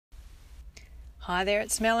Hi there,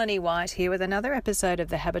 it's Melanie White here with another episode of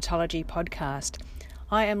the Habitology podcast.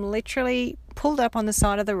 I am literally pulled up on the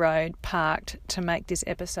side of the road, parked to make this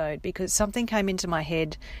episode because something came into my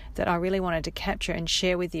head that I really wanted to capture and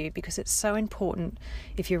share with you because it's so important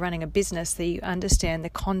if you're running a business that you understand the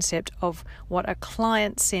concept of what a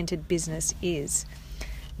client-centered business is.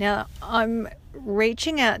 Now, I'm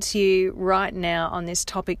reaching out to you right now on this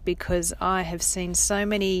topic because I have seen so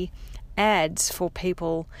many ads for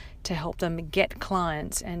people to help them get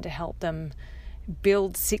clients and to help them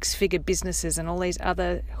build six-figure businesses and all these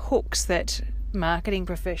other hooks that marketing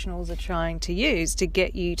professionals are trying to use to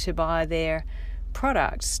get you to buy their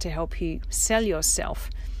products to help you sell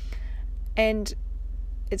yourself. And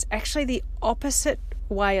it's actually the opposite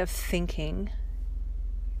way of thinking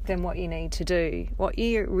than what you need to do. What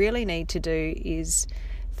you really need to do is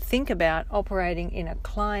think about operating in a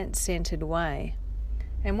client-centered way.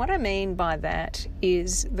 And what I mean by that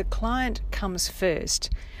is the client comes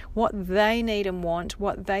first. What they need and want,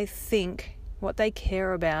 what they think, what they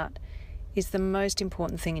care about is the most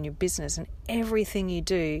important thing in your business, and everything you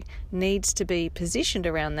do needs to be positioned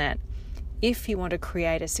around that if you want to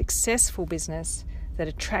create a successful business that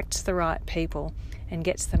attracts the right people and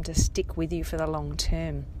gets them to stick with you for the long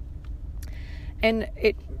term. And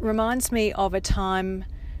it reminds me of a time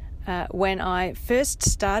when I first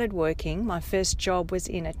started working. My first job was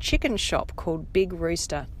in a chicken shop called Big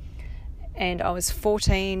Rooster, and I was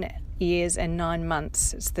 14 years and 9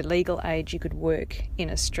 months. It's the legal age you could work in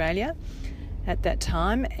Australia at that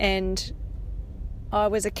time, and I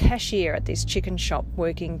was a cashier at this chicken shop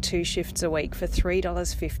working 2 shifts a week for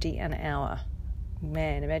 $3.50 an hour.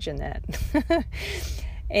 Man, imagine that.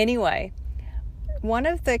 Anyway, one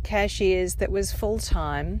of the cashiers that was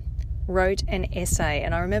full-time wrote an essay,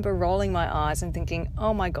 and I remember rolling my eyes and thinking,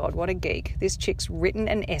 oh my God, what a geek. This chick's written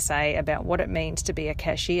an essay about what it means to be a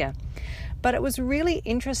cashier. But it was really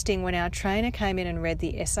interesting when our trainer came in and read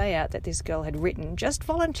the essay out that this girl had written, just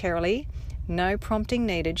voluntarily, no prompting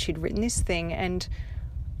needed. She'd written this thing, and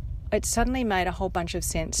it suddenly made a whole bunch of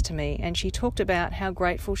sense to me. And she talked about how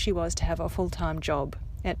grateful she was to have a full-time job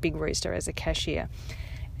at Big Rooster as a cashier.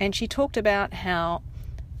 And she talked about how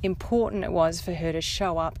important it was for her to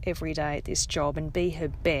show up every day at this job and be her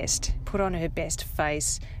best, put on her best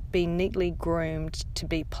face, be neatly groomed, to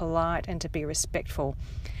be polite and to be respectful.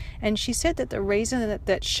 And she said that the reason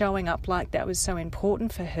that showing up like that was so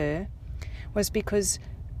important for her was because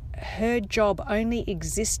her job only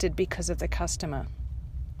existed because of the customer.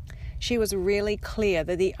 She was really clear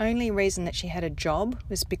that the only reason that she had a job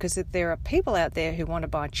was because that there are people out there who want to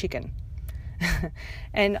buy chicken.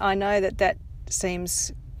 And I know that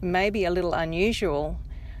seems maybe a little unusual,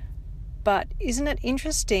 but isn't it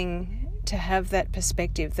interesting to have that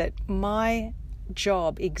perspective that my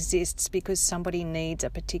job exists because somebody needs a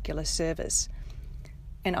particular service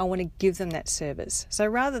and I want to give them that service. So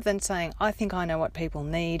rather than saying, I think I know what people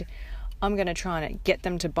need, I'm going to try and get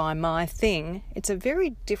them to buy my thing, it's a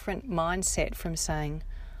very different mindset from saying,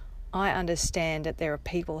 I understand that there are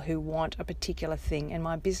people who want a particular thing and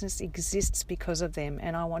my business exists because of them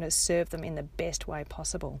and I want to serve them in the best way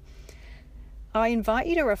possible. I invite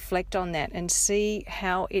you to reflect on that and see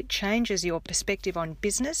how it changes your perspective on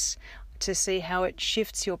business, to see how it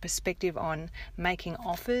shifts your perspective on making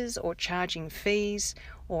offers or charging fees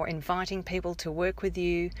or inviting people to work with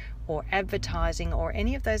you or advertising or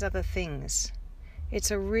any of those other things. It's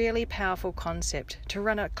a really powerful concept. To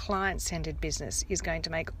run a client-centered business is going to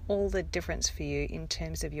make all the difference for you in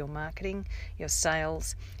terms of your marketing, your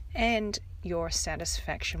sales, and your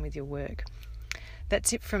satisfaction with your work.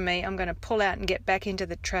 That's it from me. I'm going to pull out and get back into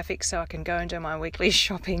the traffic so I can go and do my weekly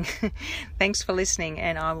shopping. Thanks for listening,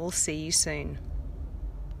 and I will see you soon.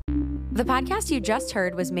 The podcast you just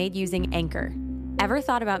heard was made using Anchor. Ever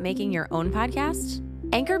thought about making your own podcast?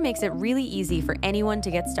 Anchor makes it really easy for anyone to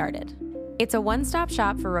get started. It's a one-stop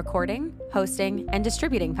shop for recording, hosting, and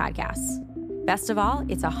distributing podcasts. Best of all,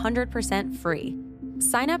 it's 100% free.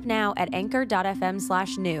 Sign up now at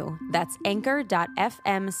anchor.fm/new. That's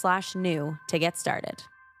anchor.fm/new to get started.